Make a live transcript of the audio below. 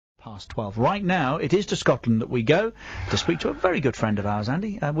12. Right now, it is to Scotland that we go to speak to a very good friend of ours,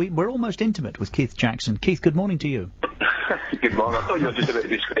 Andy. We're almost intimate with Keith Jackson. Keith, good morning to you. Good morning. I thought you were just about to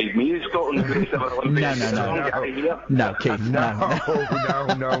describe me as Scotland's greatest ever Olympian. No, Keith, no.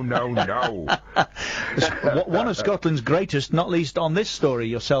 One of Scotland's greatest, not least on this story,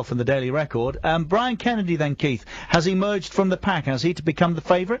 yourself and the Daily Record. Brian Kennedy then, Keith, has emerged from the pack, has he, to become the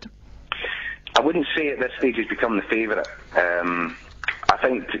favourite? I wouldn't say at this stage he's become the favourite. I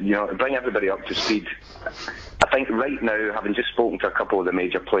think, to bring everybody up to speed, I think right now, having just spoken to a couple of the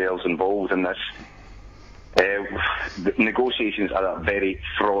major players involved in this, the negotiations are at a very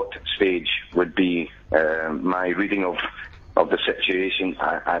fraught stage, would be my reading of the situation.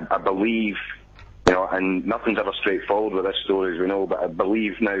 I believe, and nothing's ever straightforward with this story, as we know, but I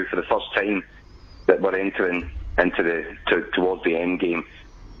believe now for the first time that we're entering towards the end game.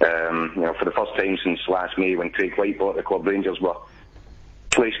 For the first time since last May, when Craig White bought the club, Rangers were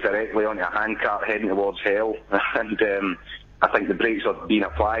placed directly onto a handcart heading towards hell, and I think the brakes are being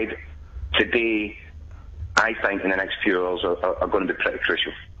applied. Today, I think in the next few hours are going to be pretty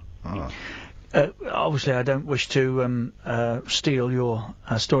crucial. Obviously, I don't wish to steal your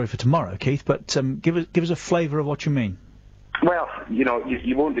story for tomorrow, Keith, but give us a flavour of what you mean. Well, you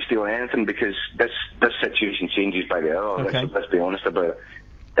won't be stealing anything because this situation changes by the hour. Okay. Let's be honest about it.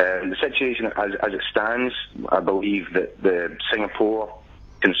 The situation as it stands, I believe that the Singapore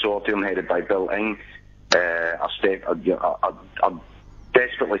consortium headed by Bill Ing are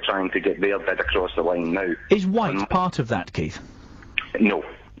desperately trying to get their bid across the line now. Is White part of that, Keith? No,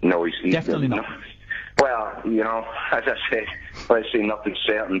 he's definitely not. Well, as I said, let's say nothing's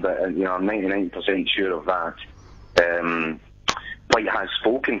certain, but I'm 99% sure of that. White has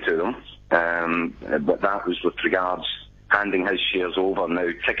spoken to them, but that was with regards handing his shares over. Now,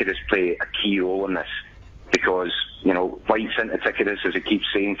 Ticketus play a key role in this because, White sent a Ticketus, as he keeps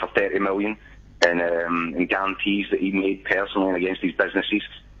saying, for 30 million in guarantees that he made personally and against these businesses.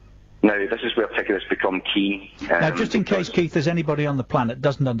 Now, this is where Ticketus become key. Now, just in case, Keith, there's anybody on the planet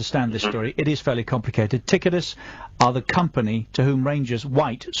doesn't understand this story, it is fairly complicated. Ticketus are the company to whom Rangers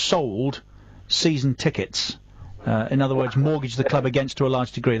White sold season tickets. In other words, mortgaged the club against to a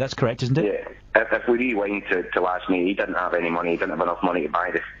large degree. That's correct, isn't it? Yeah. If we rewind to last May, he didn't have any money. He didn't have enough money to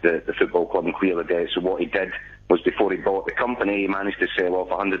buy the football club and clear the debt. So what he did was, before he bought the company, he managed to sell off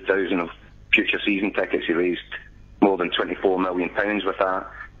 100,000 of future season tickets. He raised more than £24 million with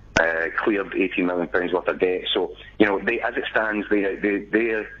that, cleared £18 million worth of debt. So, as it stands,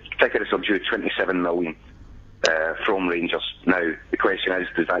 their tickets are due £27 million from Rangers. Now, the question is,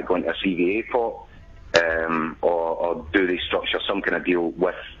 does that go into a CVA pot? Or do they structure some kind of deal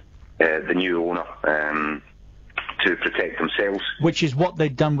with the new owner to protect themselves? Which is what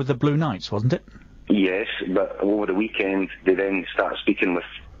they'd done with the Blue Knights, wasn't it? Yes, but over the weekend they then started speaking with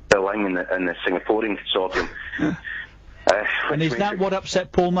Bill Ing and the Singaporean consortium. And is that what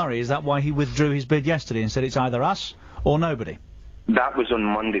upset Paul Murray? Is that why he withdrew his bid yesterday and said it's either us or nobody? That was on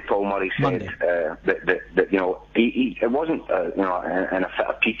Monday. Paul Murray said that it wasn't in a fit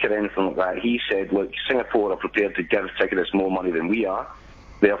of pique or anything like that. He said, look, Singapore are prepared to give Ticketus more money than we are.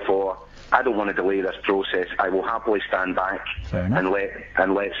 Therefore, I don't want to delay this process. I will happily stand back and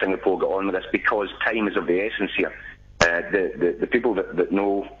let Singapore get on with this because time is of the essence here. The people that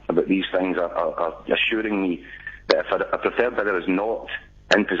know about these things are assuring me that if a preferred bidder is not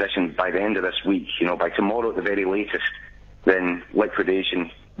in position by the end of this week, by tomorrow at the very latest, then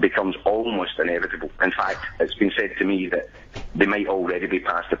liquidation becomes almost inevitable. In fact, it's been said to me that they might already be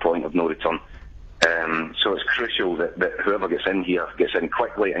past the point of no return. So it's crucial that whoever gets in here gets in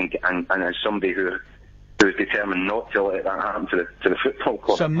quickly and as somebody who is determined not to let that happen to the football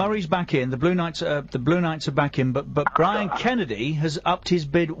club. So Murray's back in, the Blue Knights are back in, but Brian Kennedy has upped his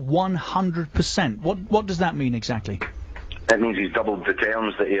bid 100%. What does that mean exactly? It means he's doubled the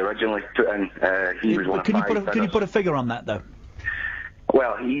terms that he originally put in. Can you put a figure on that, though?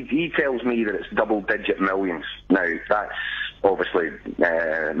 Well, he tells me that it's double-digit millions. Now, that's obviously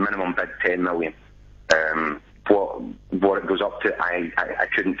minimum bid 10 million. What it goes up to, I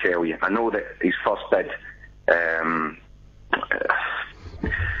couldn't tell you. I know that his first bid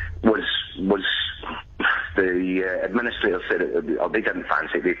was the administrator said they didn't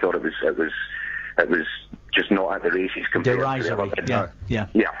fancy it. They thought it was just not at the races compared to the other bid. Yeah.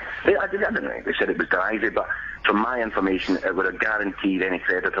 I didn't think they said it was derisory, but from my information, it would have guaranteed any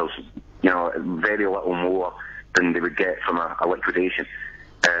creditors, very little more than they would get from a liquidation.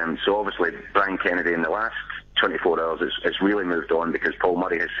 So obviously, Brian Kennedy in the last 24 hours, it's really moved on because Paul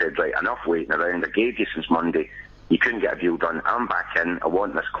Murray has said, right, enough waiting around. I gave you since Monday. You couldn't get a deal done. I'm back in. I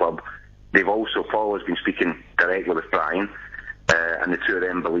want this club. Paul has been speaking directly with Brian. and the two of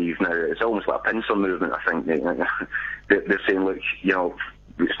them believe now, it's almost like a pincer movement, I think. They're saying, look,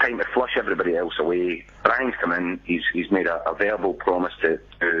 it's time to flush everybody else away. Brian's come in, he's made a verbal promise to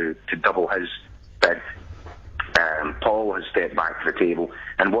double his bid. Paul has stepped back to the table,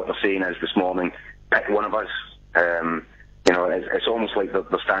 and what they're saying is this morning, pick one of us. It's almost like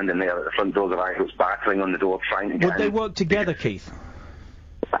they're standing there at the front door of the Rhinos, battering on the door, trying to get in. Would they work together, Keith?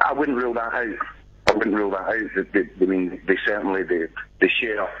 I wouldn't rule that out. They certainly they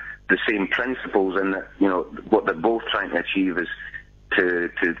share the same principles in that, what they're both trying to achieve is to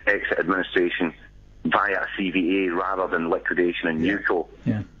exit administration via a CVA rather than liquidation and NewCo.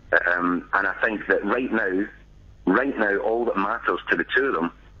 Yeah. And I think that right now, all that matters to the two of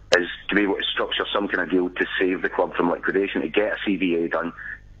them is to be able to structure some kind of deal to save the club from liquidation, to get a CVA done.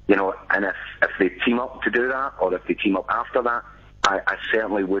 And if they team up to do that, or if they team up after that, I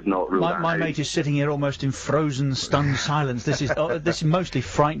certainly would not rule that out. My mate is sitting here almost in frozen, stunned silence. This is mostly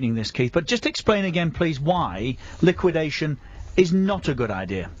frightening, this, Keith. But just explain again, please, why liquidation is not a good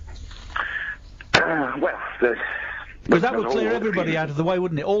idea. Because that would clear everybody out of the way,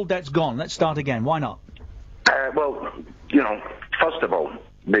 wouldn't it? All debt's gone. Let's start again. Why not? First of all,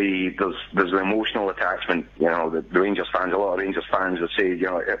 there's an emotional attachment. The Rangers fans, a lot of Rangers fans will say,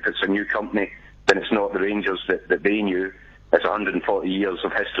 if it's a new company, then it's not the Rangers that they knew. It's 140 years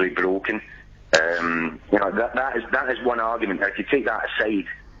of history broken. That is one argument. Now, if you take that aside,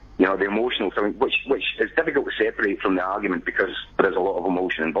 the emotional thing, which is difficult to separate from the argument because there is a lot of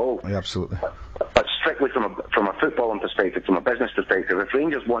emotion involved. Yeah, absolutely. But strictly from a footballing perspective, from a business perspective, if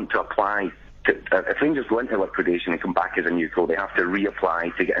Rangers want to apply, if Rangers go into liquidation and come back as a NewCo, they have to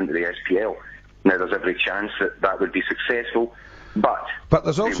reapply to get into the SPL. Now, there's every chance that would be successful, but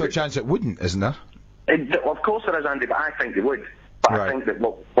there's also a chance it wouldn't, isn't there? Of course there is, Andy, but I think they would. But right. I think that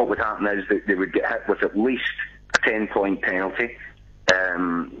what would happen is that they would get hit with at least a 10-point penalty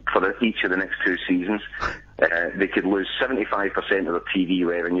for each of the next 2 seasons. They could lose 75% of their TV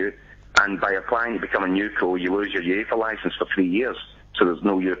revenue, and by applying to become a NewCo, you lose your UEFA licence for 3 years. So there's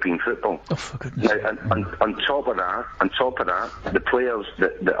no European football. Oh, for goodness sake. On top of that, the players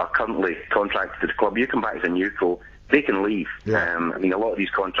that are currently contracted to the club, you come back as a NewCo, they can leave. Yeah. A lot of these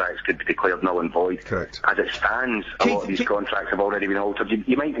contracts could be declared null and void. Correct. As it stands, a lot of these contracts have already been altered.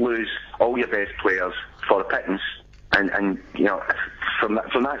 You might lose all your best players for a pittance, and from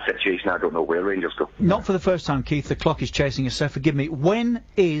that situation, I don't know where Rangers go. Not for the first time, Keith. The clock is chasing us, so forgive me. When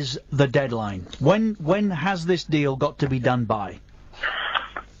is the deadline? When has this deal got to be done by?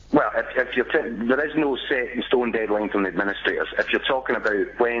 Well, if you're there is no set in stone deadline from the administrators. If you're talking about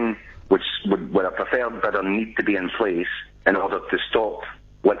when would a preferred bidder need to be in place in order to stop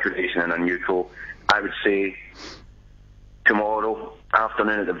liquidation in a NewCo, I would say tomorrow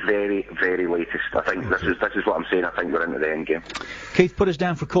afternoon at the very, very latest. I think this is what I'm saying. I think we're into the end game. Keith, put us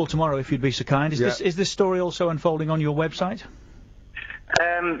down for a call tomorrow if you'd be so kind. Is this story also unfolding on your website?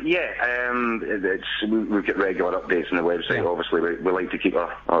 We've got regular updates on the website. Yeah. Obviously, we like to keep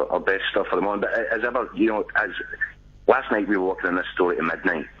our best stuff for them on. But as ever, as last night we were working on this story at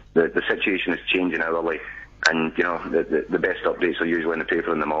midnight. The situation is changing hourly, and the best updates are usually in the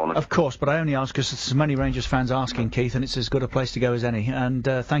paper in the morning. Of course, but I only ask because there's so many Rangers fans asking, Keith, and it's as good a place to go as any. And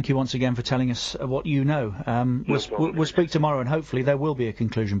thank you once again for telling us what you know. We'll speak tomorrow, and hopefully there will be a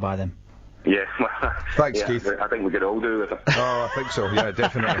conclusion by then. Yeah. Thanks, Keith. I think we could all do with it. Oh, I think so. Yeah,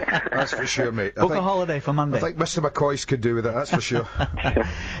 definitely. That's for sure, mate. Book a holiday for Monday. I think Mr. McCoy's could do with it. That's for sure.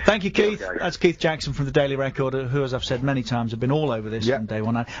 Thank you, Keith. That's Keith Jackson from the Daily Record, who, as I've said many times, have been all over this from day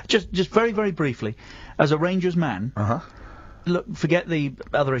one. Just very, very briefly, as a Rangers man. Look, forget the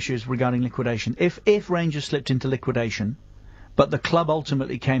other issues regarding liquidation. If Rangers slipped into liquidation, but the club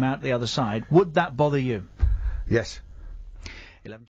ultimately came out the other side, would that bother you? Yes.